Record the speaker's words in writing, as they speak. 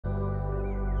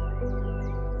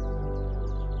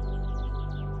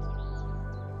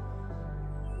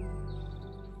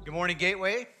Good morning,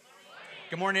 Gateway.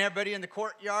 Good morning, everybody in the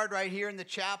courtyard right here in the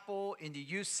chapel, in the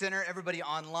youth center, everybody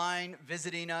online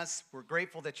visiting us. We're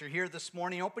grateful that you're here this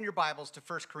morning. Open your Bibles to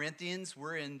 1 Corinthians.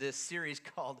 We're in this series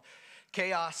called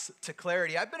Chaos to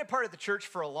Clarity. I've been a part of the church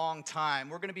for a long time.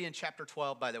 We're going to be in chapter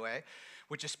 12, by the way,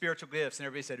 which is spiritual gifts. And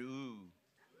everybody said, ooh.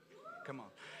 Come on.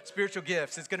 Spiritual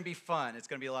gifts. It's going to be fun. It's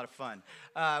going to be a lot of fun.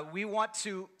 We want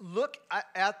to look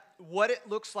at what it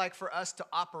looks like for us to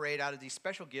operate out of these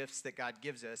special gifts that God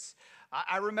gives us.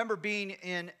 I remember being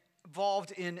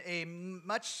involved in a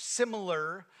much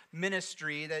similar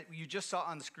ministry that you just saw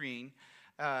on the screen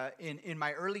in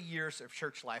my early years of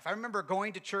church life. I remember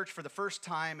going to church for the first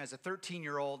time as a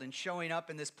 13-year-old and showing up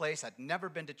in this place. I'd never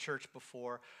been to church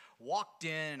before. Walked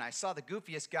in, and I saw the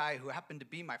goofiest guy who happened to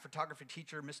be my photography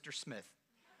teacher, Mr. Smith.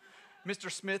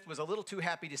 Mr. Smith was a little too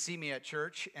happy to see me at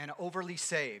church and overly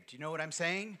saved. You know what I'm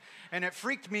saying? And it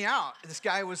freaked me out. This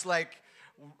guy was like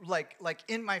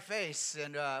in my face,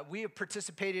 and we have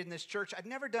participated in this church. I'd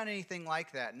never done anything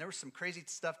like that, and there was some crazy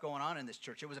stuff going on in this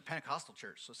church. It was a Pentecostal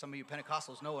church, so some of you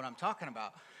Pentecostals know what I'm talking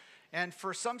about. And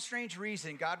for some strange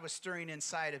reason, God was stirring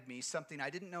inside of me something I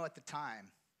didn't know at the time,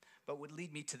 but would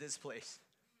lead me to this place.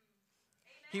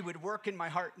 He would work in my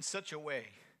heart in such a way.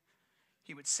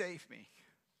 He would save me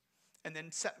and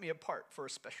then set me apart for a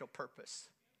special purpose.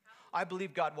 I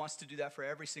believe God wants to do that for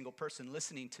every single person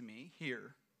listening to me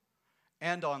here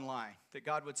and online, that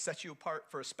God would set you apart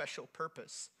for a special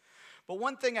purpose. But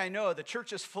one thing I know, the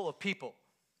church is full of people.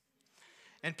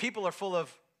 And people are full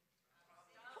of,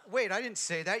 wait, I didn't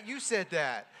say that. You said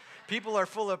that. People are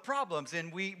full of problems,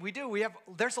 and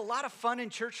there's a lot of fun in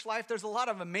church life. There's a lot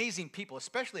of amazing people,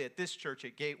 especially at this church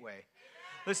at Gateway.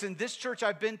 Listen, this church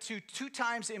I've been to 2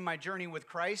 times in my journey with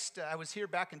Christ. I was here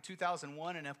back in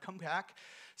 2001, and I've come back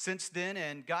since then,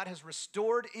 and God has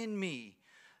restored in me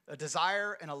a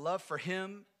desire and a love for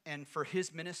Him and for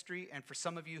His ministry, and for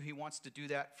some of you, He wants to do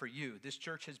that for you. This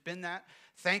church has been that.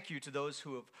 Thank you to those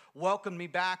who have welcomed me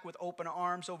back with open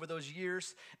arms over those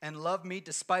years and loved me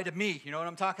despite of me. You know what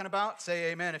I'm talking about?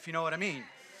 Say amen if you know what I mean.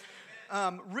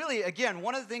 Really, again,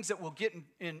 one of the things that will get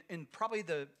in probably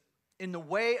in the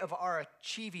way of our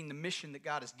achieving the mission that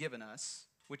God has given us,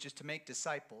 which is to make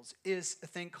disciples, is a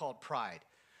thing called pride.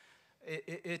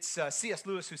 It's C.S.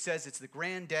 Lewis who says it's the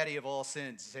granddaddy of all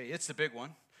sins. Say, it's the big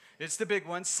one. It's the big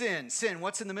one. Sin.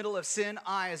 What's in the middle of sin?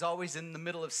 I is always in the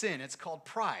middle of sin. It's called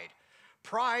pride.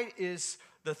 Pride is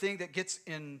the thing that gets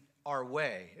in our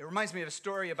way. It reminds me of a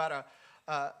story about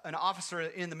an officer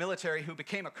in the military who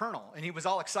became a colonel, and he was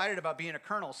all excited about being a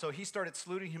colonel, so he started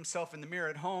saluting himself in the mirror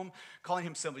at home, calling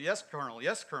himself, yes, Colonel,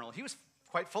 yes, Colonel. He was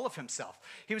quite full of himself.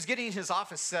 He was getting his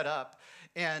office set up,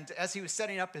 and as he was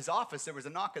setting up his office, there was a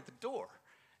knock at the door,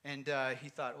 and he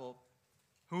thought, well,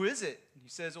 who is it? And he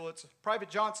says, well, it's Private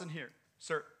Johnson here,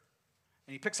 sir.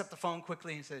 And he picks up the phone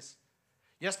quickly and says,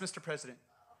 yes, Mr. President.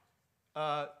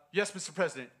 Yes, Mr.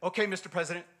 President. Okay, Mr.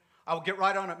 President. I will get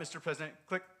right on it, Mr. President.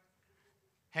 Click.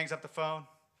 Hangs up the phone.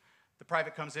 The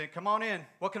private comes in. Come on in.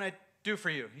 What can I do for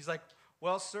you? He's like,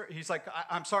 well, sir. He's like,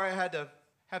 I'm sorry I had to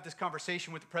have this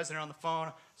conversation with the president on the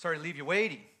phone. Sorry to leave you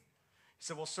waiting. He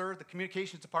said, well, sir, the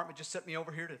communications department just sent me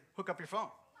over here to hook up your phone.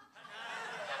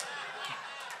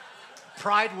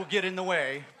 Pride will get in the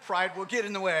way. Pride will get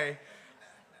in the way.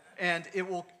 And it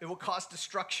will cause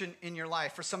destruction in your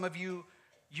life. For some of you,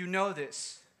 you know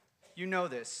this. You know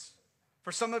this.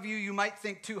 For some of you, you might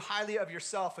think too highly of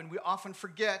yourself, and we often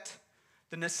forget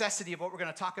the necessity of what we're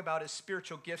going to talk about as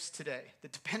spiritual gifts today, the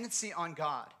dependency on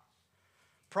God.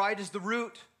 Pride is the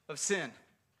root of sin.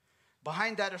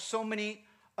 Behind that are so many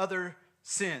other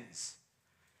sins.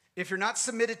 If you're not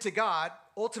submitted to God,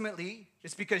 ultimately,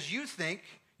 it's because you think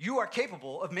you are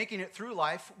capable of making it through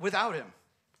life without Him.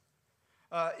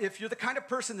 If you're the kind of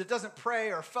person that doesn't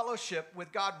pray or fellowship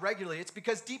with God regularly, it's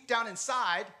because deep down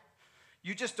inside,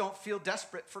 you just don't feel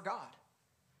desperate for God.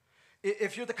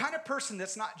 If you're the kind of person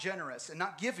that's not generous and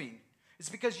not giving, it's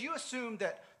because you assume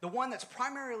that the one that's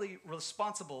primarily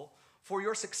responsible for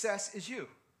your success is you.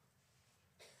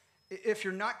 If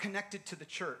you're not connected to the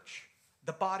church,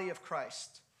 the body of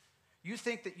Christ, you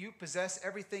think that you possess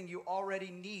everything you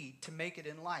already need to make it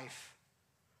in life.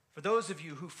 For those of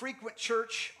you who frequent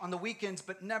church on the weekends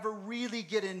but never really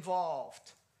get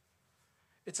involved,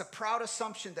 it's a proud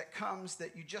assumption that comes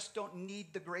that you just don't need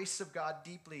the grace of God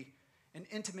deeply and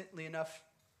intimately enough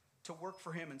to work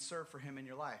for Him and serve for Him in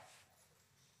your life.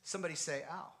 Somebody say,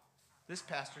 ow, this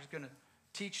pastor's going to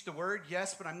teach the word.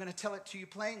 Yes, but I'm going to tell it to you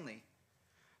plainly.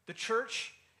 The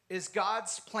church is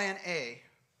God's plan A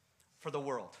for the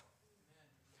world.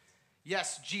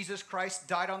 Yes, Jesus Christ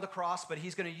died on the cross, but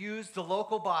He's going to use the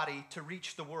local body to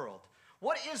reach the world.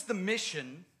 What is the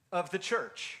mission of the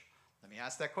church? Let me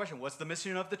ask that question. What's the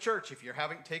mission of the church? If you're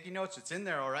taking notes, it's in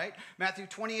there, all right? Matthew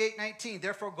 28:19.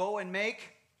 Therefore, go and make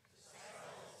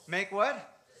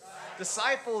what?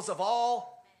 Disciples of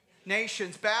all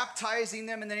nations, baptizing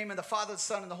them in the name of the Father, the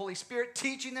Son, and the Holy Spirit,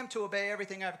 teaching them to obey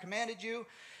everything I've commanded you.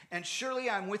 And surely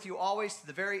I'm with you always to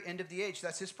the very end of the age.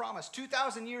 That's his promise.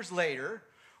 2,000 years later,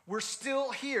 we're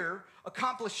still here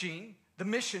accomplishing the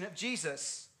mission of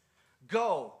Jesus.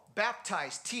 Go,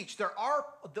 baptize, teach.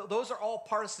 Those are all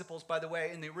participles, by the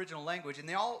way, in the original language, and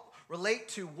they all relate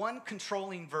to one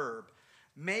controlling verb,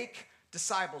 make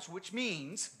disciples, which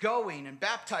means going and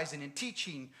baptizing and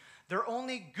teaching. They're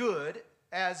only good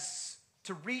as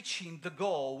to reaching the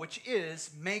goal, which is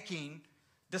making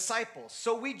disciples.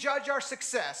 So we judge our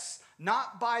success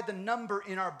not by the number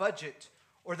in our budget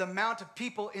or the amount of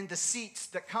people in the seats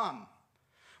that come.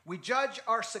 We judge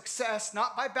our success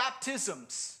not by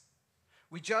baptisms.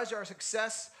 We judge our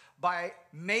success by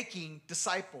making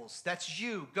disciples. That's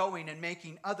you going and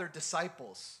making other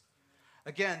disciples.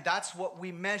 Again, that's what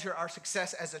we measure our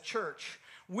success as a church,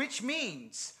 which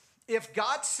means if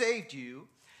God saved you,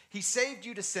 he saved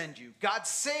you to send you. God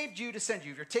saved you to send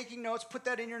you. If you're taking notes, put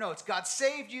that in your notes. God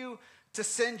saved you to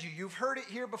send you. You've heard it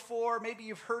here before. Maybe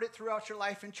you've heard it throughout your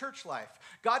life in church life.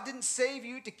 God didn't save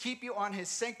you to keep you on his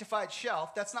sanctified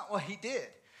shelf. That's not what he did.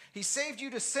 He saved you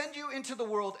to send you into the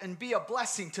world and be a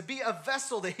blessing, to be a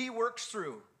vessel that he works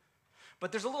through.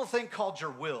 But there's a little thing called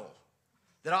your will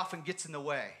that often gets in the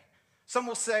way. Some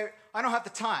will say, I don't have the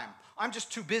time. I'm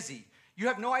just too busy. You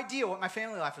have no idea what my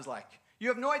family life is like. You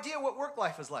have no idea what work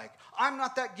life is like. I'm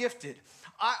not that gifted.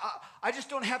 I just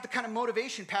don't have the kind of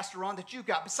motivation, Pastor Ron, that you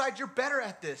got. Besides, you're better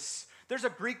at this. There's a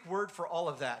Greek word for all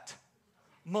of that.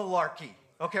 Malarkey.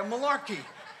 Okay, malarkey.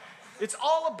 It's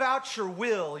all about your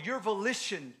will, your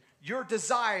volition, your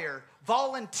desire.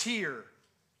 Volunteer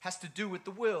has to do with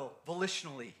the will,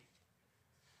 volitionally.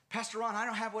 Pastor Ron, I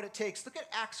don't have what it takes. Look at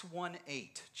Acts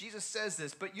 1:8. Jesus says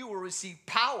this, but you will receive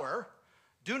power,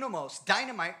 dunamos,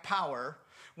 dynamite power,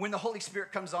 when the Holy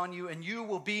Spirit comes on you, and you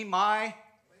will be my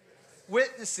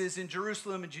witnesses in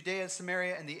Jerusalem and Judea and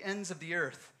Samaria and the ends of the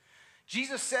earth.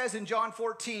 Jesus says in John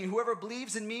 14, whoever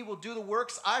believes in me will do the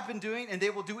works I've been doing, and they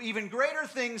will do even greater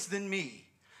things than me.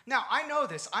 Now, I know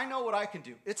this. I know what I can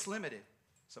do. It's limited.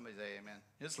 Somebody say amen.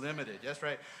 It's limited. Yes,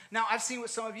 right. Now, I've seen what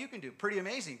some of you can do. Pretty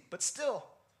amazing. But still,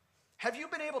 have you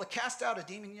been able to cast out a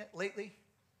demon yet lately?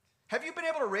 Have you been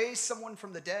able to raise someone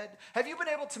from the dead? Have you been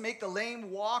able to make the lame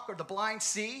walk or the blind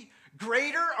see?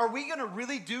 Greater? Are we going to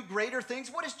really do greater things?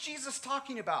 What is Jesus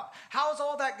talking about? How is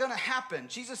all that going to happen?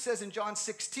 Jesus says in John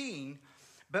 16,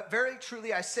 but very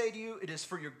truly I say to you, it is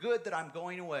for your good that I'm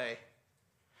going away.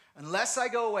 Unless I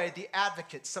go away, the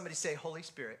advocate, somebody say Holy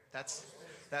Spirit, that's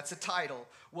a title,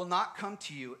 will not come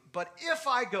to you. But if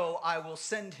I go, I will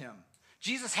send him.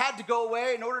 Jesus had to go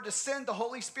away in order to send the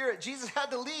Holy Spirit. Jesus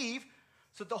had to leave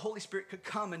so that the Holy Spirit could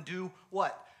come and do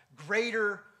what?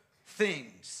 Greater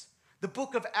things. The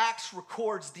book of Acts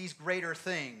records these greater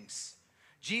things.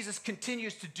 Jesus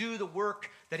continues to do the work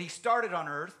that he started on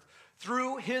earth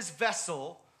through his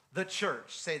vessel, the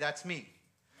church. Say, that's me.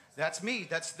 That's me.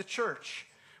 That's the church.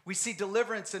 We see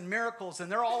deliverance and miracles, and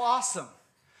they're all awesome.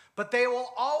 But they will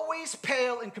always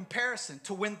pale in comparison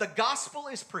to when the gospel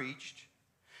is preached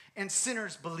and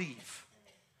sinners believe.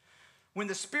 When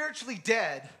the spiritually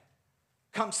dead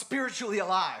come spiritually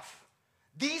alive.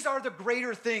 These are the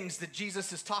greater things that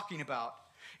Jesus is talking about.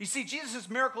 You see, Jesus'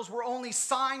 miracles were only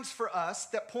signs for us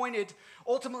that pointed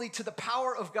ultimately to the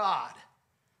power of God.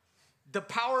 The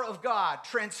power of God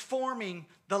transforming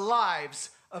the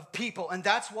lives of people. And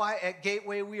that's why at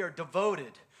Gateway we are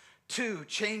devoted to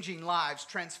changing lives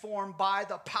transformed by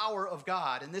the power of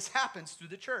God. And this happens through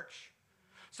the church.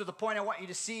 So the point I want you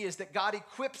to see is that God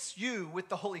equips you with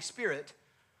the Holy Spirit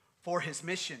for his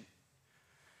mission.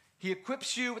 He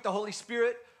equips you with the Holy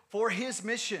Spirit for his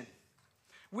mission.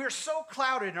 We're so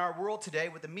clouded in our world today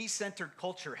with a me-centered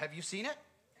culture. Have you seen it?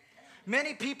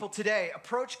 Many people today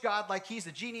approach God like he's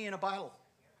a genie in a bottle.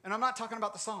 And I'm not talking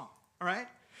about the song, all right?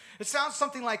 It sounds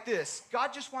something like this.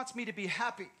 God just wants me to be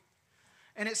happy.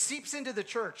 And it seeps into the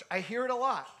church. I hear it a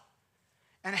lot.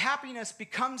 And happiness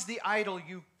becomes the idol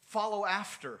you follow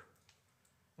after.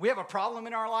 We have a problem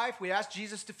in our life. We ask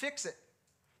Jesus to fix it.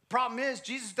 Problem is,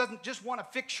 Jesus doesn't just want to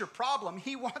fix your problem.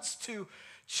 He wants to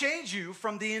change you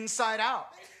from the inside out.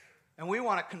 And we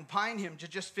want to confine him to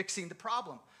just fixing the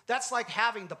problem. That's like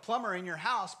having the plumber in your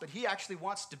house, but he actually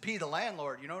wants to be the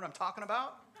landlord. You know what I'm talking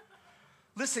about?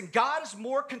 Listen, God is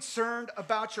more concerned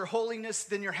about your holiness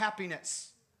than your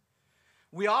happiness.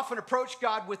 We often approach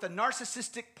God with a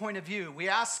narcissistic point of view. We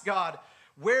ask God,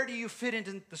 where do you fit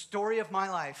into the story of my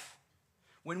life?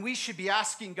 when we should be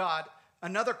asking God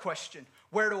another question: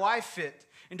 where do I fit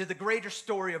into the greater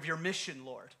story of your mission,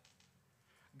 Lord?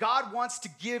 God wants to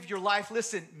give your life,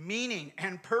 listen, meaning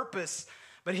and purpose.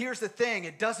 But here's the thing,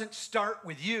 it doesn't start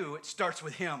with you, it starts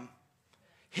with him.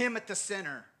 Him at the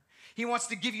center. He wants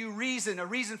to give you a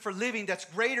reason for living that's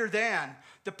greater than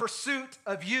the pursuit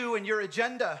of you and your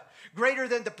agenda, greater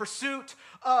than the pursuit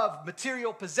of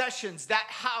material possessions, that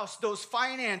house, those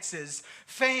finances,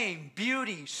 fame,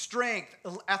 beauty, strength,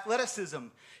 athleticism.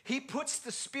 He puts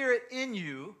the Spirit in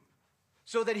you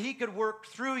so that he could work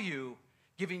through you,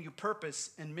 giving you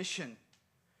purpose and mission.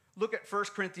 Look at 1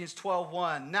 Corinthians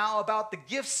 12:1. Now about the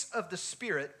gifts of the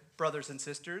Spirit, brothers and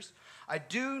sisters, I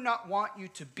do not want you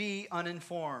to be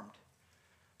uninformed.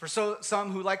 For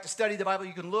some who like to study the Bible,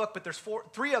 you can look, but there's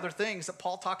three other things that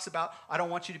Paul talks about I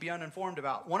don't want you to be uninformed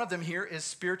about. One of them here is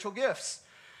spiritual gifts.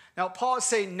 Now, Paul is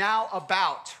saying now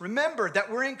about. Remember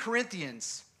that we're in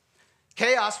Corinthians.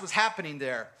 Chaos was happening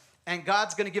there, and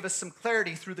God's going to give us some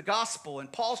clarity through the gospel,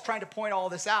 and Paul's trying to point all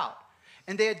this out.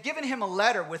 And they had given him a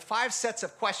letter with 5 sets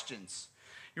of questions.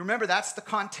 You remember, that's the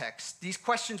context. These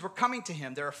questions were coming to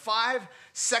him. There are 5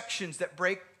 sections that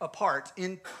break apart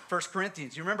in 1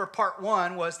 Corinthians. You remember part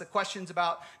 1 was the questions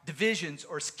about divisions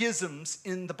or schisms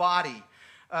in the body.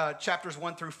 Chapters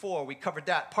 1 through 4, we covered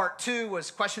that. Part 2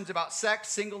 was questions about sex,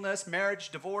 singleness, marriage,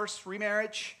 divorce,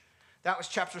 remarriage. That was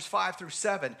chapters 5 through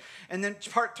 7. And then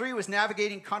part 3 was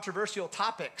navigating controversial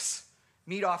topics.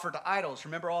 Meat offered to idols.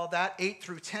 Remember all of that? 8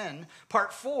 through 10.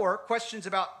 Part 4, questions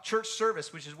about church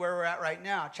service, which is where we're at right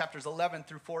now, chapters 11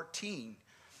 through 14.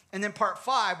 And then part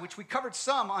 5, which we covered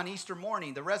some on Easter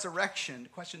morning, the resurrection,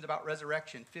 questions about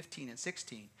resurrection, 15 and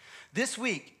 16. This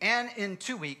week and in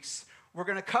 2 weeks, we're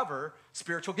going to cover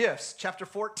spiritual gifts. Chapter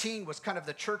 14 was kind of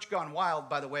the church gone wild,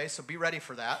 by the way, so be ready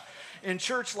for that. In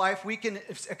church life, we can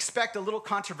expect a little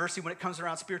controversy when it comes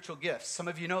around spiritual gifts. Some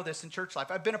of you know this in church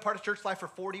life. I've been a part of church life for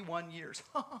 41 years.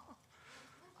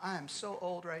 I am so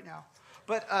old right now.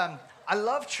 But I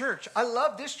love church. I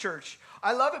love this church.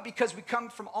 I love it because we come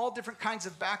from all different kinds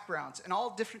of backgrounds and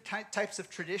all different types of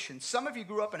traditions. Some of you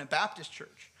grew up in a Baptist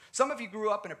church. Some of you grew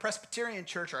up in a Presbyterian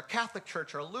church or a Catholic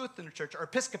church or a Lutheran church or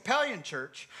Episcopalian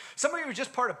church. Some of you are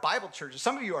just part of Bible churches.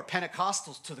 Some of you are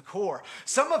Pentecostals to the core.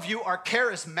 Some of you are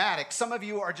charismatic. Some of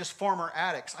you are just former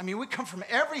addicts. I mean, we come from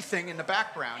everything in the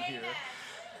background here.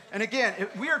 And again,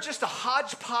 we are just a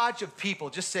hodgepodge of people.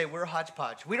 Just say we're a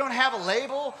hodgepodge. We don't have a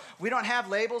label. We don't have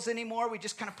labels anymore. We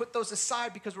just kind of put those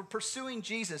aside because we're pursuing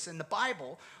Jesus. And the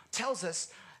Bible tells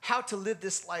us how to live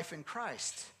this life in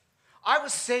Christ. I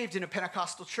was saved in a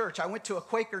Pentecostal church. I went to a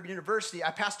Quaker university. I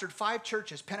pastored 5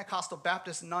 churches, Pentecostal,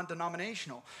 Baptist, and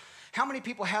non-denominational. How many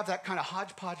people have that kind of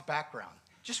hodgepodge background?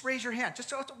 Just raise your hand,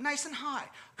 just nice and high.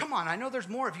 Come on, I know there's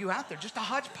more of you out there, just a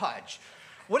hodgepodge.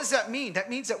 What does that mean? That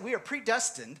means that we are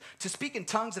predestined to speak in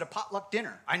tongues at a potluck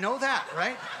dinner. I know that,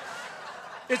 right?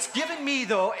 It's given me,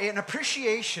 though, an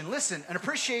appreciation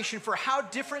for how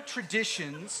different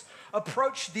traditions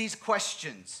approach these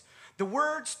questions. The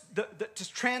words that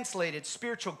just translated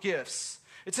spiritual gifts,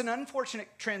 it's an unfortunate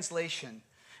translation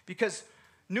because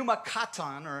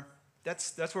pneumakatan, or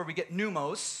that's where we get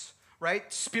pneumos,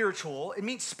 right? Spiritual. It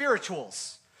means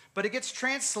spirituals, but it gets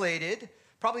translated,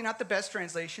 probably not the best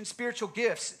translation, spiritual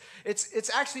gifts. It's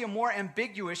actually a more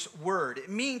ambiguous word. It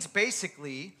means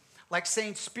basically like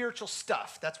saying spiritual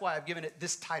stuff. That's why I've given it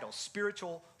this title,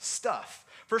 spiritual stuff.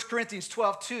 1 Corinthians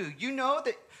 12:2. You know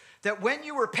that when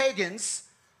you were pagans,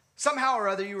 somehow or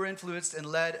other, you were influenced and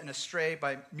led and astray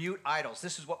by mute idols.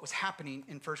 This is what was happening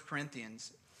in 1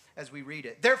 Corinthians as we read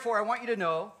it. Therefore, I want you to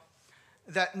know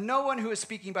that no one who is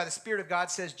speaking by the Spirit of God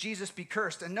says, Jesus be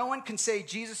cursed. And no one can say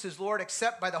Jesus is Lord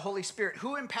except by the Holy Spirit.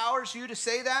 Who empowers you to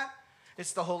say that?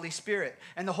 It's the Holy Spirit.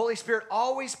 And the Holy Spirit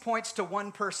always points to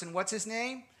one person. What's his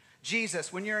name?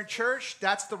 Jesus. When you're in church,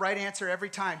 that's the right answer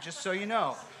every time, just so you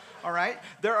know. All right?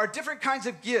 There are different kinds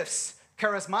of gifts.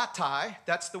 Charismatai,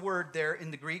 that's the word there in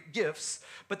the Greek, gifts,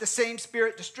 but the same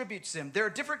Spirit distributes them. There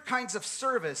are different kinds of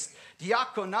service,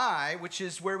 diakonai, which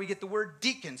is where we get the word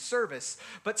deacon, service,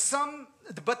 but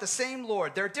the same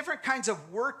Lord. There are different kinds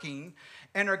of working,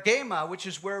 and ergema, which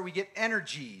is where we get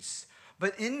energies,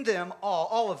 but in them,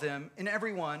 all of them, in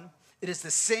every one, it is the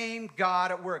same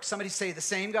God at work. Somebody say the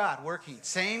same God working,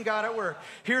 same God at work.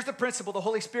 Here's the principle. The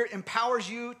Holy Spirit empowers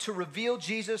you to reveal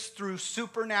Jesus through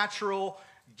supernatural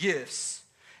gifts.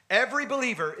 Every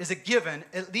believer is given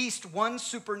at least one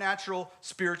supernatural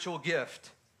spiritual gift.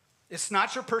 It's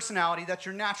not your personality, that's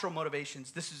your natural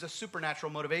motivations. This is a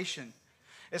supernatural motivation.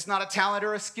 It's not a talent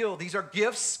or a skill. These are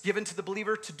gifts given to the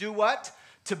believer to do what?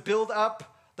 To build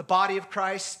up the body of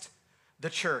Christ, the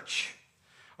church.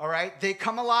 all right? They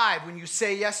come alive when you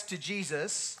say yes to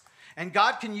Jesus. And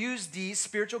God can use these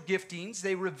spiritual giftings.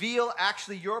 They reveal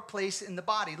actually your place in the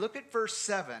body. Look at verse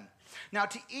 7. Now,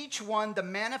 to each one, the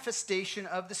manifestation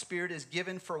of the Spirit is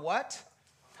given for what?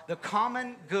 The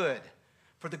common good,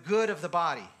 for the good of the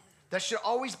body. That should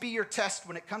always be your test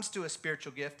when it comes to a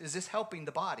spiritual gift. Is this helping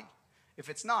the body? If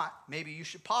it's not, maybe you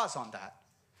should pause on that.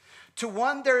 To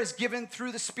one, there is given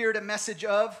through the Spirit a message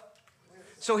of.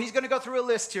 So he's going to go through a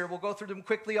list here. We'll go through them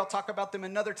quickly. I'll talk about them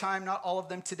another time, not all of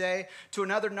them today. To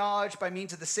another, knowledge by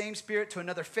means of the same Spirit. To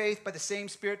another, faith by the same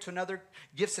Spirit. To another,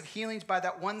 gifts of healings by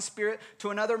that one Spirit. To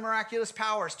another, miraculous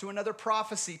powers. To another,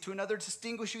 prophecy. To another,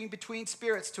 distinguishing between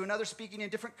spirits. To another, speaking in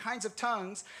different kinds of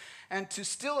tongues. And to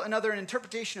still another, an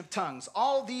interpretation of tongues.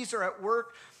 All these are at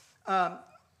work.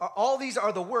 All these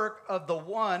are the work of the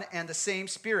one and the same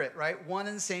Spirit, right? One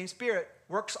and the same Spirit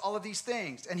works all of these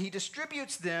things. And he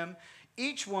distributes them,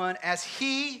 each one as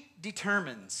he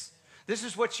determines. This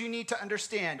is what you need to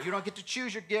understand. You don't get to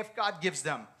choose your gift. God gives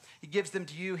them. He gives them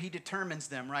to you. He determines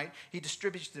them, right? He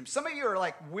distributes them. Some of you are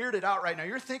like weirded out right now.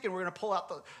 You're thinking we're going to pull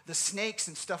out the snakes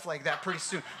and stuff like that pretty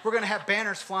soon. We're going to have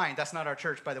banners flying. That's not our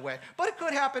church, by the way. But it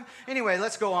could happen. Anyway,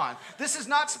 let's go on. This is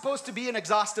not supposed to be an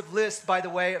exhaustive list, by the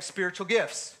way, of spiritual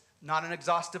gifts. Not an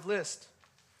exhaustive list.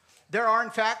 There are, in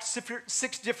fact,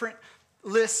 6 different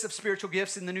lists of spiritual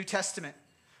gifts in the New Testament.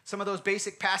 Some of those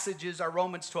basic passages are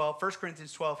Romans 12, 1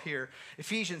 Corinthians 12 here,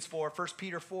 Ephesians 4, 1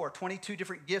 Peter 4. 22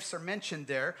 different gifts are mentioned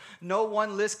there. No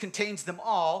one list contains them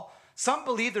all. Some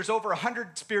believe there's over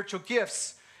 100 spiritual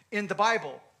gifts in the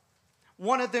Bible.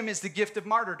 One of them is the gift of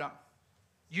martyrdom.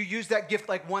 You use that gift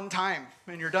like one time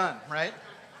and you're done, right?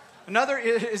 Another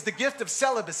is the gift of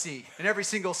celibacy. And every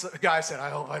single guy said,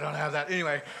 I hope I don't have that.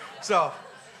 Anyway, so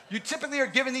you typically are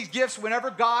given these gifts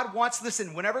whenever God wants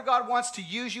to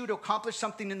use you to accomplish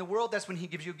something in the world, that's when he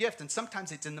gives you a gift. And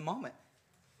sometimes it's in the moment.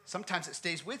 Sometimes it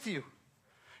stays with you.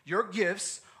 Your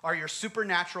gifts are your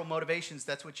supernatural motivations.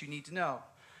 That's what you need to know.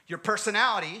 Your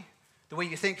personality, the way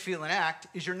you think, feel, and act,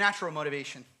 is your natural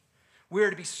motivation. We are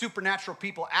to be supernatural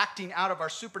people acting out of our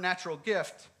supernatural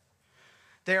gift.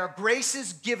 They are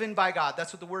graces given by God.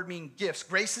 That's what the word means, gifts.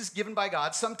 Graces given by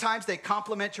God. Sometimes they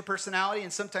complement your personality,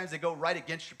 and sometimes they go right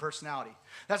against your personality.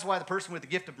 That's why the person with the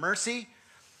gift of mercy,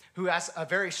 who has a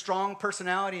very strong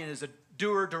personality and is a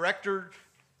doer, director,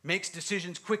 makes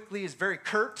decisions quickly, is very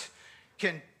curt,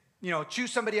 can, chew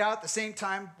somebody out at the same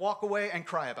time, walk away, and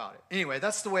cry about it. Anyway,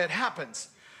 that's the way it happens.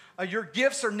 Your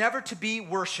gifts are never to be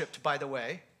worshipped, by the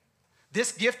way.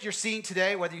 This gift you're seeing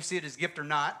today, whether you see it as a gift or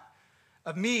not,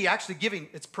 of me actually giving,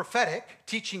 it's prophetic,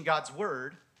 teaching God's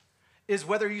word, is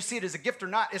whether you see it as a gift or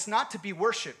not, it's not to be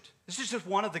worshiped. This is just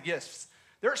one of the gifts.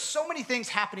 There are so many things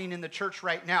happening in the church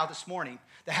right now this morning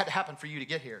that had to happen for you to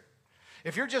get here.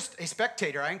 If you're just a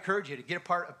spectator, I encourage you to get a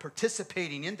part of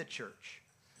participating in the church.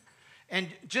 And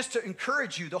just to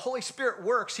encourage you, the Holy Spirit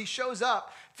works. He shows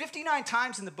up 59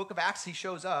 times in the book of Acts, he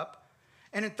shows up.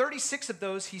 And in 36 of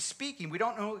those, he's speaking. We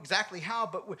don't know exactly how,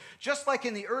 but just like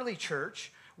in the early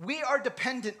church, we are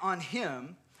dependent on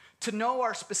him to know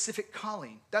our specific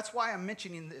calling. That's why I'm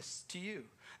mentioning this to you.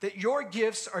 That your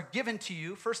gifts are given to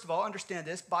you, first of all, understand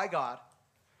this, by God.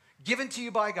 Given to you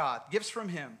by God, gifts from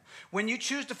him. When you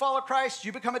choose to follow Christ,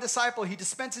 you become a disciple. He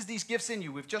dispenses these gifts in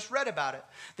you. We've just read about it.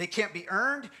 They can't be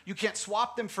earned. You can't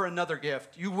swap them for another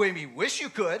gift. You maybe wish you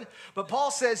could, but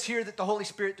Paul says here that the Holy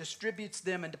Spirit distributes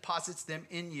them and deposits them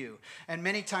in you. And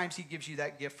many times he gives you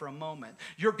that gift for a moment.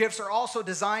 Your gifts are also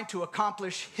designed to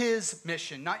accomplish his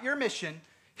mission, not your mission,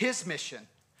 his mission.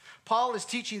 Paul is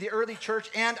teaching the early church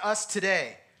and us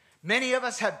today. Many of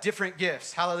us have different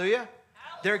gifts. Hallelujah.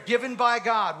 They're given by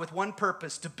God with one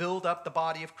purpose, to build up the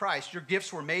body of Christ. Your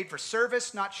gifts were made for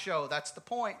service, not show. That's the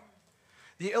point.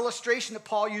 The illustration that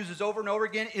Paul uses over and over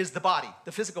again is the body,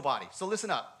 the physical body. So listen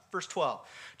up, verse 12.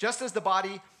 Just as the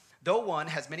body, though one,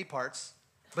 has many parts,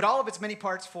 but all of its many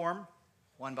parts form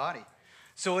one body.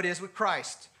 So it is with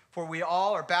Christ. For we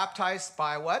all are baptized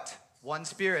by what? One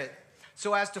Spirit.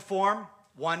 So as to form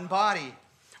one body.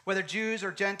 Whether Jews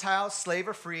or Gentiles, slave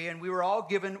or free, and we were all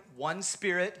given one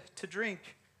Spirit to drink.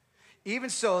 Even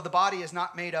so, the body is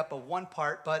not made up of one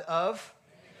part, but of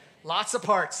lots of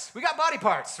parts. We got body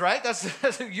parts, right?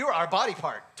 You're our body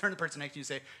part. Turn to the person next to you and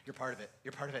say, you're part of it.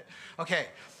 You're part of it. Okay.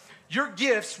 Your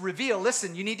gifts reveal,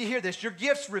 listen, you need to hear this. Your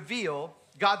gifts reveal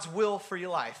God's will for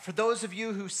your life. For those of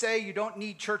you who say you don't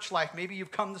need church life, maybe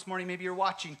you've come this morning, maybe you're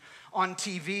watching on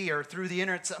TV or through the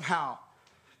internet somehow.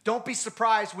 Don't be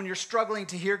surprised when you're struggling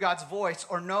to hear God's voice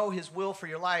or know his will for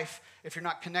your life if you're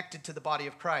not connected to the body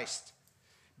of Christ.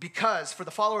 Because for the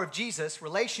follower of Jesus,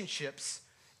 relationships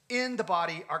in the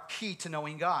body are key to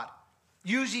knowing God.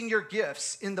 Using your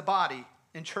gifts in the body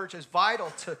in church is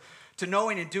vital to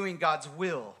knowing and doing God's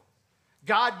will.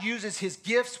 God uses his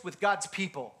gifts with God's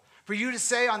people. For you to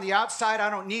say on the outside, I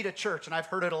don't need a church, and I've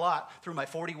heard it a lot through my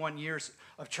 41 years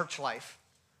of church life.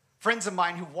 Friends of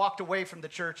mine who walked away from the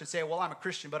church and say, well, I'm a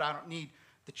Christian, but I don't need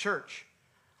the church.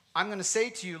 I'm going to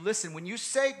say to you, listen, when you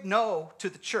say no to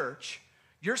the church,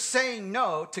 you're saying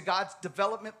no to God's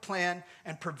development plan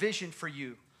and provision for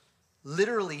you.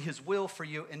 Literally his will for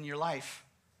you in your life.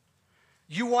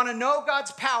 You want to know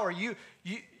God's power. You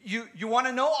want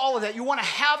to know all of that. You want to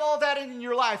have all that in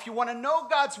your life. You want to know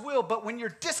God's will. But when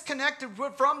you're disconnected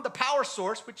from the power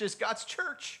source, which is God's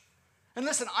church. And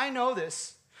listen, I know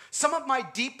this. Some of my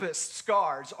deepest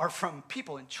scars are from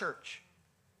people in church.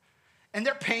 And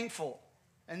they're painful.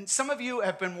 And some of you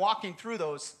have been walking through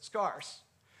those scars.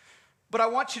 But I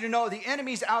want you to know the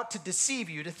enemy's out to deceive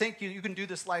you, to think you can do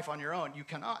this life on your own. You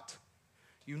cannot.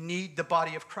 You need the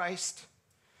body of Christ.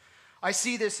 I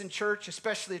see this in church,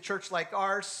 especially a church like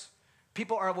ours.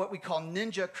 People are what we call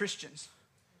ninja Christians.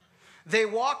 They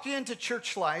walk into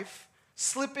church life,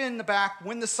 slip in the back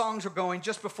when the songs are going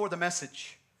just before the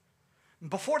message.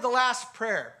 Before the last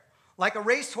prayer, like a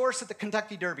racehorse at the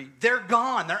Kentucky Derby. They're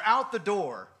gone. They're out the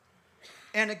door.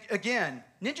 And again,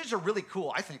 ninjas are really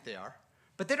cool. I think they are.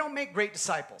 But they don't make great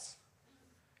disciples.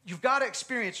 You've got to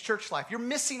experience church life. You're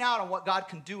missing out on what God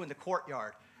can do in the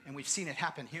courtyard. And we've seen it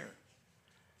happen here.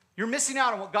 You're missing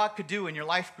out on what God could do in your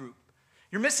life group.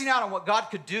 You're missing out on what God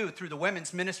could do through the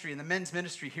women's ministry and the men's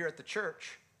ministry here at the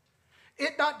church.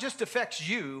 It not just affects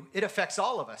you, it affects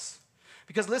all of us.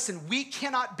 Because listen, we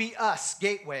cannot be us,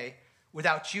 Gateway,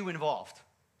 without you involved.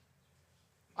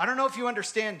 I don't know if you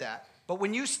understand that, but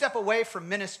when you step away from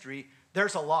ministry,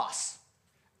 there's a loss.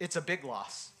 It's a big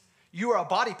loss. You are a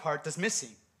body part that's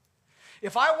missing.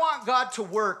 If I want God to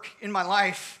work in my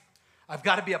life, I've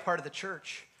got to be a part of the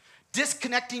church.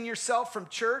 Disconnecting yourself from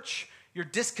church, you're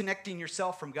disconnecting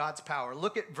yourself from God's power.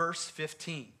 Look at verse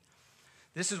 15.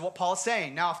 This is what Paul is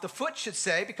saying. Now, if the foot should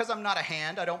say, because I'm not a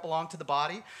hand, I don't belong to the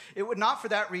body, it would not for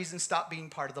that reason stop being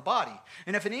part of the body.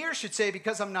 And if an ear should say,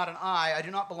 because I'm not an eye, I do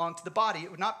not belong to the body,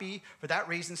 it would not be for that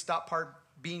reason stop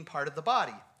being part of the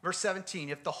body. Verse 17,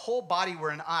 if the whole body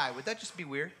were an eye, would that just be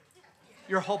weird?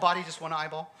 Your whole body just one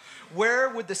eyeball? Where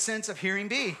would the sense of hearing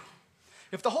be?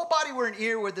 If the whole body were an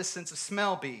ear, where would the sense of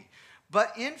smell be?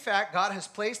 But in fact, God has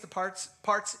placed the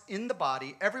parts in the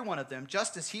body, every one of them,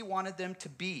 just as he wanted them to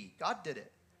be. God did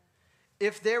it.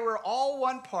 If they were all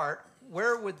one part,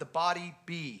 where would the body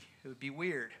be? It would be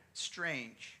weird,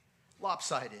 strange,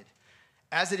 lopsided.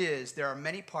 As it is, there are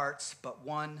many parts, but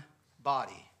one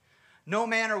body. No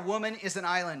man or woman is an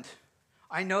island.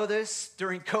 I know this.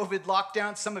 During COVID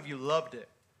lockdown, some of you loved it.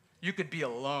 You could be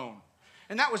alone.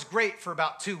 And that was great for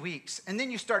about 2 weeks. And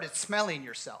then you started smelling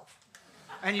yourself.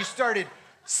 And you started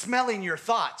smelling your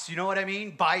thoughts, you know what I mean,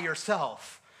 by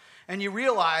yourself. And you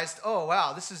realized, oh,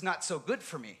 wow, this is not so good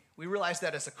for me. We realized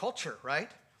that as a culture, right?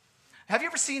 Have you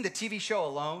ever seen the TV show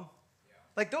Alone? Yeah.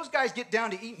 Like those guys get down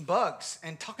to eating bugs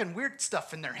and talking weird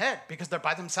stuff in their head because they're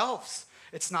by themselves.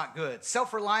 It's not good.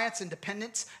 Self-reliance,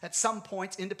 independence at some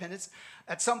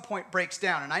point breaks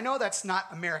down. And I know that's not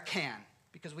American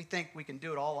because we think we can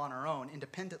do it all on our own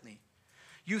independently.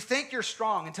 You think you're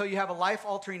strong until you have a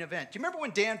life-altering event. Do you remember when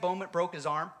Dan Bowman broke his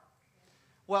arm?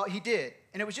 Well, he did,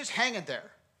 and it was just hanging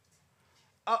there.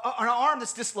 An arm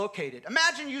that's dislocated.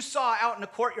 Imagine you saw out in the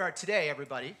courtyard today,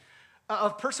 everybody, a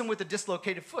person with a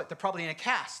dislocated foot. They're probably in a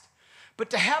cast.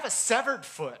 But to have a severed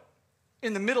foot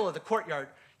in the middle of the courtyard,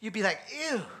 you'd be like,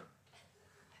 ew,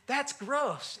 that's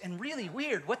gross and really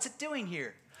weird. What's it doing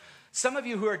here? Some of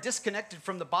you who are disconnected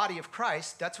from the body of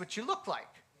Christ, that's what you look like.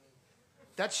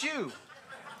 That's you.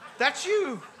 That's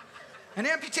you. An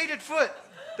amputated foot.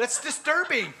 That's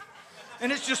disturbing.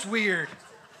 And it's just weird.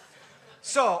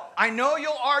 So I know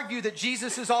you'll argue that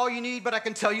Jesus is all you need, but I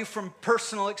can tell you from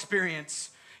personal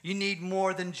experience, you need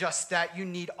more than just that. You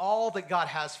need all that God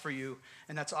has for you,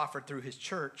 and that's offered through his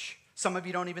church. Some of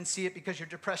you don't even see it because your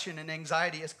depression and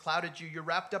anxiety has clouded you. You're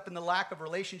wrapped up in the lack of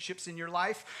relationships in your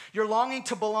life. You're longing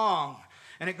to belong.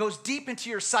 And it goes deep into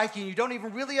your psyche, and you don't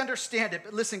even really understand it.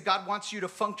 But listen, God wants you to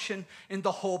function in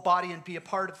the whole body and be a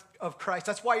part of Christ.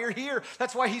 That's why you're here.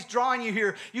 That's why he's drawing you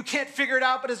here. You can't figure it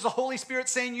out, but it's the Holy Spirit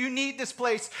saying, you need this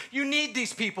place. You need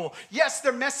these people. Yes,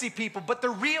 they're messy people, but they're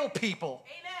real people.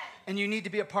 Amen. And you need to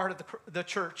be a part of the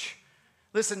church.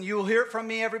 Listen, you will hear it from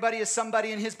me. Everybody is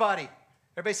somebody in his body.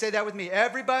 Everybody say that with me.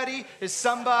 Everybody is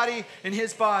somebody in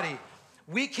his body.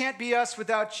 We can't be us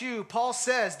without you. Paul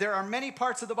says there are many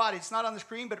parts of the body. It's not on the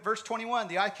screen, but verse 21,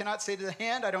 the eye cannot say to the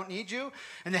hand, I don't need you.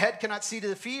 And the head cannot say to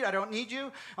the feet, I don't need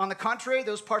you. On the contrary,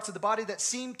 those parts of the body that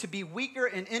seem to be weaker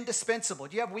and indispensable.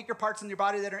 Do you have weaker parts in your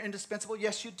body that are indispensable?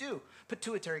 Yes, you do.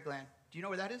 Pituitary gland. Do you know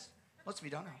where that is? Most of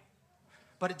you don't know.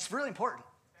 But it's really important,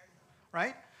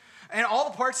 right? And all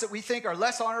the parts that we think are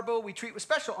less honorable, we treat with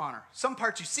special honor. Some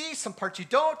parts you see, some parts you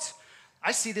don't.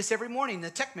 I see this every morning in the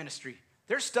tech ministry.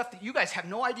 There's stuff that you guys have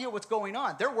no idea what's going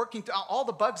on. They're working through all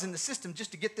the bugs in the system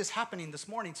just to get this happening this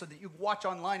morning so that you can watch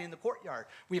online in the courtyard.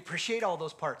 We appreciate all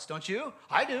those parts, don't you?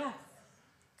 I do.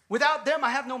 Without them,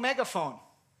 I have no megaphone.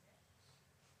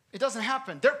 It doesn't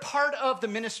happen. They're part of the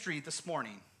ministry this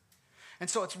morning. And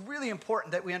so it's really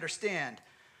important that we understand.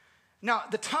 Now,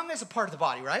 the tongue is a part of the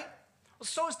body, right? Well,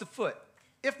 so is the foot.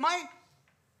 If my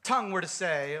tongue were to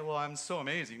say, well, I'm so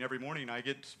amazing. Every morning I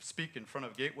get to speak in front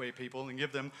of Gateway people and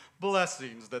give them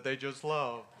blessings that they just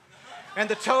love. And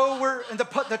the toe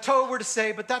were to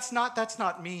say, but that's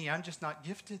not me. I'm just not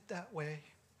gifted that way.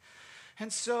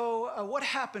 And so what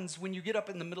happens when you get up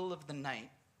in the middle of the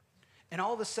night and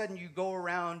all of a sudden you go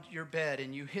around your bed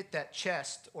and you hit that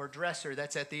chest or dresser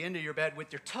that's at the end of your bed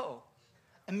with your toe?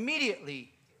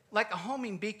 Immediately, like a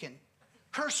homing beacon,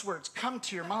 curse words come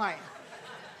to your mind.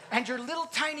 And your little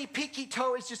tiny peaky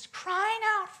toe is just crying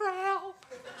out for help.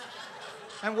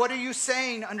 And what are you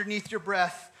saying underneath your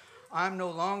breath? I'm no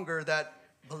longer that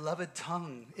beloved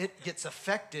tongue. It gets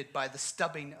affected by the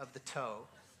stubbing of the toe.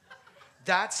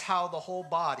 That's how the whole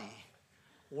body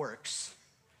works.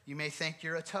 You may think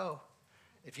you're a toe.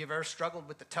 If you've ever struggled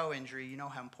with the toe injury, you know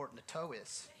how important the toe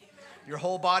is. Your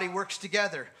whole body works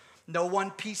together. No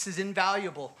one piece is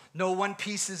invaluable. No one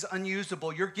piece is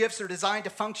unusable. Your gifts are designed to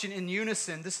function in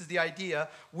unison, this is the idea,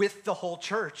 with the whole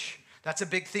church. That's a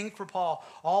big thing for Paul.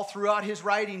 All throughout his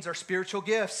writings are spiritual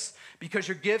gifts because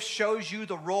your gift shows you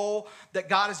the role that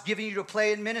God is giving you to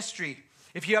play in ministry.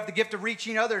 If you have the gift of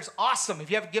reaching others, awesome. If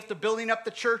you have a gift of building up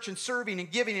the church and serving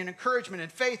and giving and encouragement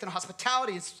and faith and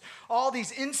hospitality, it's all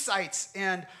these insights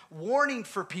and warning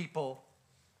for people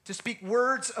to speak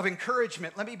words of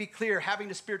encouragement. Let me be clear,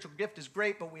 having a spiritual gift is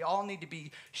great, but we all need to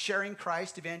be sharing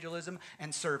Christ, evangelism,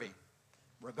 and serving,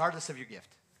 regardless of your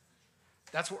gift.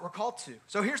 That's what we're called to.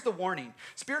 So here's the warning.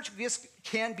 Spiritual gifts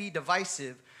can be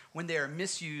divisive when they are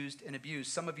misused and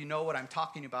abused. Some of you know what I'm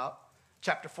talking about.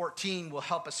 Chapter 14 will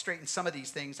help us straighten some of these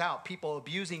things out. People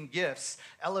abusing gifts,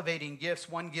 elevating gifts,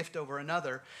 one gift over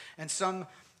another, and some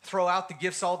throw out the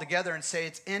gifts altogether and say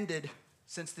it's ended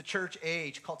since the church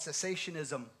age, called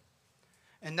cessationism.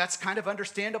 And that's kind of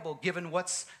understandable given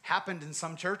what's happened in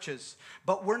some churches.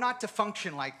 But we're not to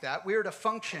function like that. We are to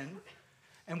function,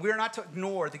 and we're not to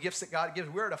ignore the gifts that God gives.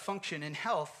 We're to function in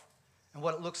health and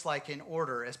what it looks like in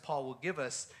order, as Paul will give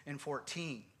us in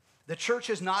 14. The church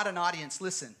is not an audience.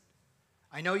 Listen,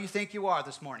 I know you think you are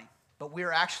this morning, but we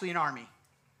are actually an army.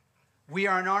 We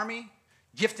are an army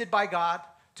gifted by God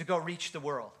to go reach the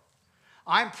world.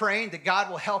 I'm praying that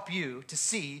God will help you to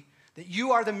see that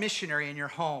you are the missionary in your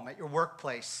home, at your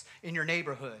workplace, in your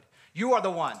neighborhood. You are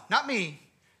the one, not me,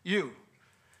 you.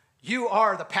 You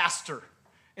are the pastor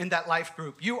in that life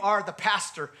group. You are the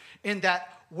pastor in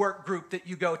that work group that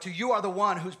you go to. You are the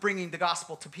one who's bringing the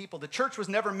gospel to people. The church was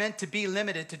never meant to be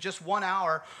limited to just 1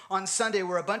 hour on Sunday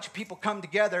where a bunch of people come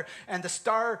together and the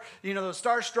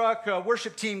starstruck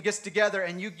worship team gets together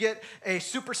and you get a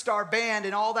superstar band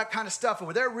and all that kind of stuff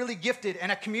where they're really gifted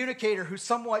and a communicator who's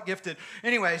somewhat gifted.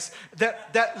 Anyways,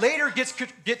 that later gets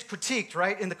critiqued,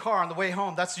 right, in the car on the way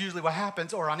home. That's usually what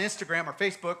happens, or on Instagram or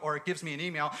Facebook, or it gives me an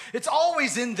email. It's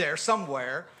always in there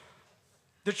somewhere.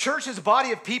 The church is a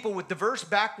body of people with diverse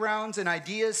backgrounds and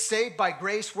ideas, saved by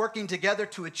grace, working together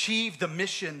to achieve the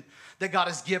mission that God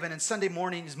has given. And Sunday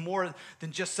morning is more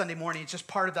than just Sunday morning. It's just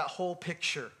part of that whole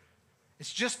picture.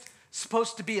 It's just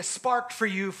supposed to be a spark for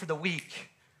you for the week.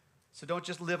 So don't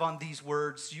just live on these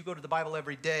words. You go to the Bible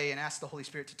every day and ask the Holy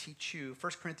Spirit to teach you.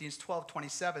 1 Corinthians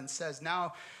 12:27 says,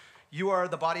 now you are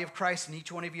the body of Christ and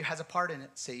each one of you has a part in it.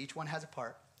 Say, each one has a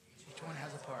part. Each one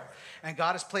has a part. And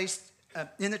God has placed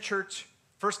in the church,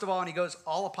 first of all, and he goes,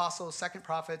 all apostles, second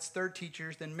prophets, third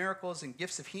teachers, then miracles and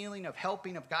gifts of healing, of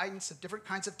helping, of guidance, of different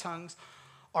kinds of tongues.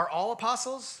 Are all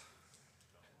apostles?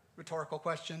 Rhetorical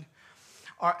question.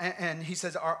 And he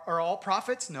says, are all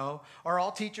prophets? No. Are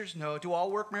all teachers? No. Do all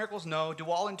work miracles? No.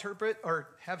 Do all interpret or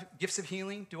have gifts of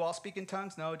healing? Do all speak in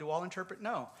tongues? No. Do all interpret?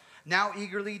 No. Now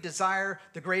eagerly desire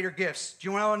the greater gifts. Do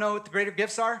you want to know what the greater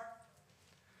gifts are?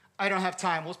 I don't have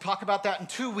time. We'll talk about that in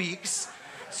 2 weeks.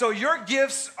 So your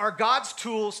gifts are God's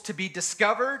tools to be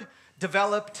discovered,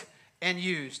 developed, and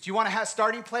used. Do you want to have a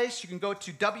starting place? You can go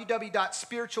to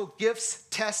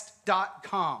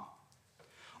www.spiritualgiftstest.com.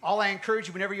 All I encourage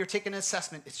you, whenever you're taking an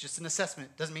assessment, it's just an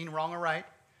assessment. It doesn't mean wrong or right.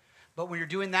 But when you're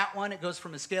doing that one, it goes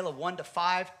from a scale of 1 to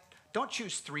 5. Don't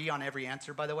choose 3 on every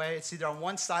answer, by the way. It's either on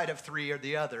one side of 3 or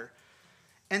the other.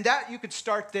 And that, you could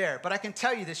start there. But I can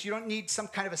tell you this, you don't need some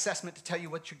kind of assessment to tell you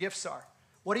what your gifts are.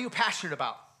 What are you passionate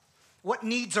about? What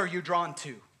needs are you drawn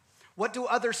to? What do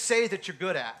others say that you're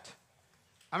good at?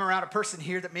 I'm around a person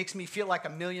here that makes me feel like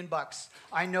 $1,000,000.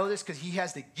 I know this because he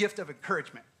has the gift of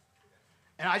encouragement.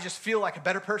 And I just feel like a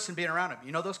better person being around him.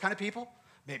 You know those kind of people?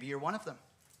 Maybe you're one of them.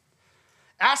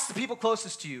 Ask the people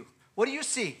closest to you, what do you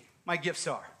see my gifts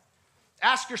are?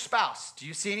 Ask your spouse, do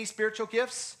you see any spiritual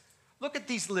gifts? Look at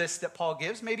these lists that Paul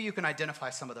gives. Maybe you can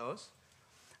identify some of those.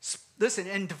 Listen,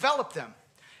 and develop them.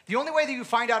 The only way that you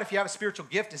find out if you have a spiritual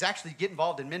gift is actually get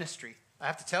involved in ministry. I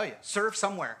have to tell you, serve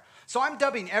somewhere. So I'm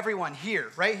dubbing everyone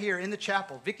here, right here in the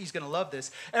chapel. Vicky's going to love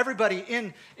this. Everybody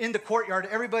in the courtyard,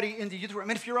 everybody in the youth room.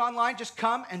 And if you're online, just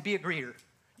come and be a greeter.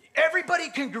 Everybody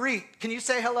can greet. Can you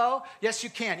say hello? Yes, you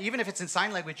can. Even if it's in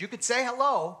sign language, you could say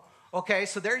hello. Okay,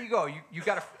 so there you go. You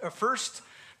got a first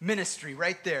ministry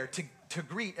right there to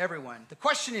greet everyone. The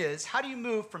question is, how do you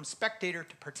move from spectator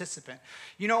to participant?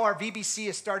 You know, our VBC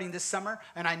is starting this summer,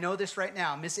 and I know this right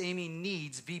now. Miss Amy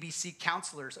needs VBC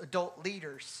counselors, adult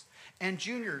leaders, and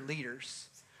junior leaders.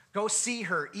 Go see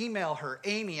her, email her,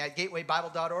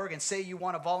 amy@gatewaybible.org, and say you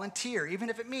want to volunteer, even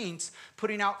if it means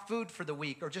putting out food for the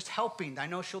week or just helping. I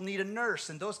know she'll need a nurse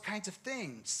and those kinds of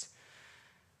things.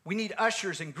 We need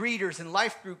ushers and greeters and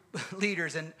life group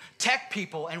leaders and tech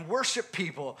people and worship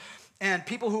people and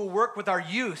people who will work with our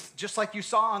youth, just like you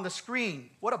saw on the screen.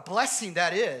 What a blessing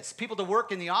that is. People to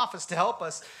work in the office to help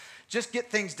us just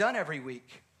get things done every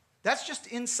week. That's just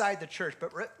inside the church.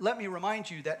 But let me remind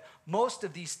you that most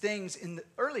of these things in the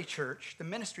early church, the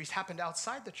ministries happened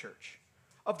outside the church.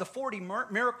 Of the 40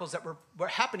 miracles that were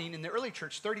happening in the early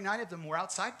church, 39 of them were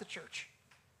outside the church.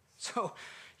 So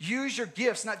use your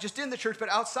gifts, not just in the church, but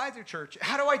outside the church.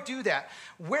 How do I do that?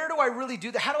 Where do I really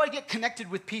do that? How do I get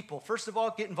connected with people? First of all,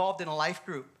 get involved in a life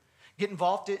group. Get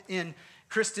involved in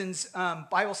Kristen's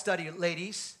Bible study,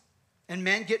 ladies. And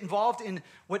men, get involved in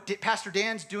what Pastor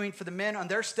Dan's doing for the men on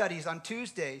their studies on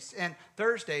Tuesdays and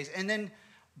Thursdays. And then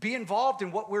be involved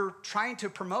in what we're trying to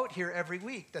promote here every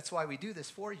week. That's why we do this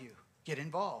for you. Get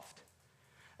involved.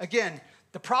 Again,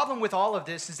 the problem with all of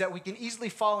this is that we can easily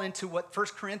fall into what 1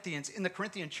 Corinthians in the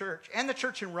Corinthian church and the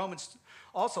church in Romans,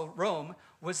 also Rome,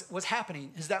 was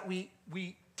happening, is that we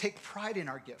take pride in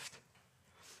our gift.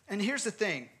 And here's the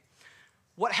thing.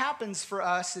 What happens for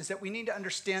us is that we need to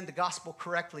understand the gospel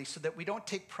correctly so that we don't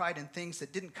take pride in things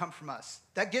that didn't come from us.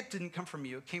 That gift didn't come from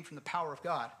you. It came from the power of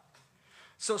God.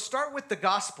 So start with the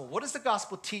gospel. What does the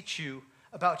gospel teach you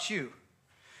about you?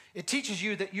 It teaches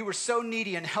you that you were so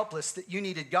needy and helpless that you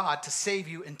needed God to save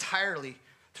you entirely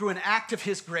through an act of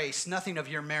his grace, nothing of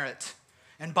your merit,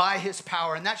 and by his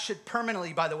power. And that should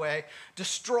permanently, by the way,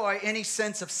 destroy any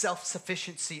sense of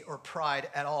self-sufficiency or pride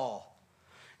at all.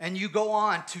 And you go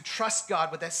on to trust God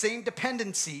with that same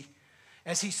dependency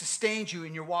as he sustains you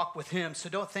in your walk with him. So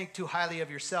don't think too highly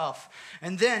of yourself.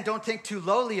 And then don't think too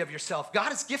lowly of yourself. God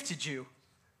has gifted you.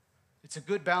 It's a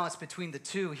good balance between the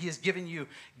two. He has given you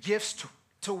gifts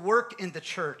to work in the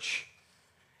church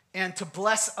and to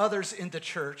bless others in the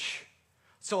church.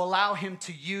 So allow him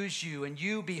to use you and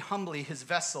you be humbly his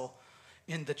vessel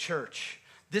in the church.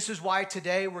 This is why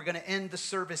today we're going to end the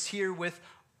service here with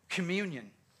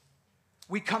communion.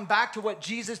 We come back to what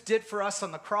Jesus did for us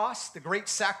on the cross, the great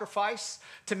sacrifice,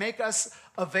 to make us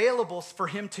available for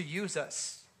him to use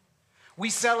us. We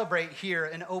celebrate here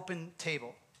an open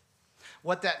table.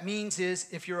 What that means is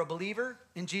if you're a believer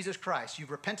in Jesus Christ,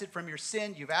 you've repented from your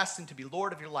sin, you've asked him to be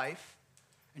Lord of your life,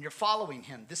 and you're following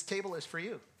him, this table is for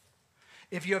you.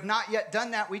 If you have not yet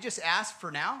done that, we just ask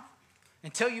for now,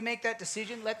 until you make that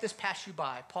decision, let this pass you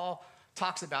by. Paul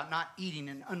talks about not eating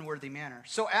in an unworthy manner.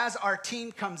 So as our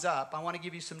team comes up, I want to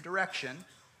give you some direction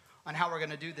on how we're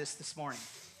going to do this morning.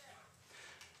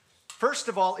 First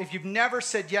of all, if you've never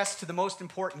said yes to the most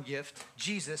important gift,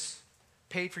 Jesus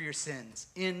paid for your sins.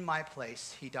 In my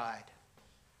place, he died.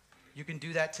 You can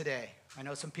do that today. I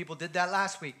know some people did that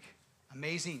last week.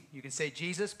 Amazing. You can say,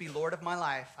 Jesus, be Lord of my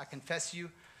life. I confess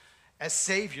you as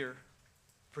Savior.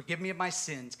 Forgive me of my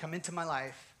sins. Come into my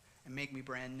life and make me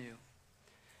brand new.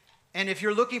 And if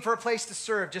you're looking for a place to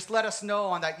serve, just let us know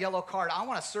on that yellow card. I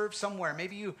want to serve somewhere.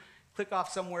 Maybe you click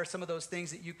off somewhere some of those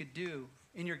things that you could do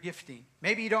in your gifting.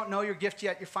 Maybe you don't know your gift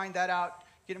yet. You find that out.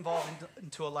 Get involved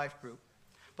into a life group.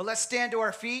 But let's stand to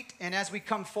our feet, and as we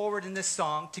come forward in this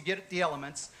song to get at the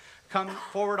elements, come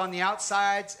forward on the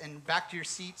outsides and back to your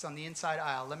seats on the inside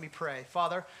aisle. Let me pray.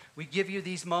 Father, we give you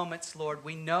these moments, Lord.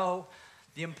 We know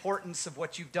the importance of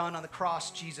what you've done on the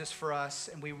cross, Jesus, for us,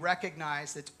 and we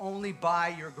recognize that it's only by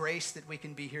your grace that we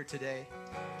can be here today.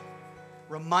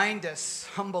 Remind us,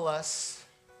 humble us,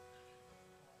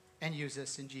 and use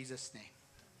us in Jesus' name.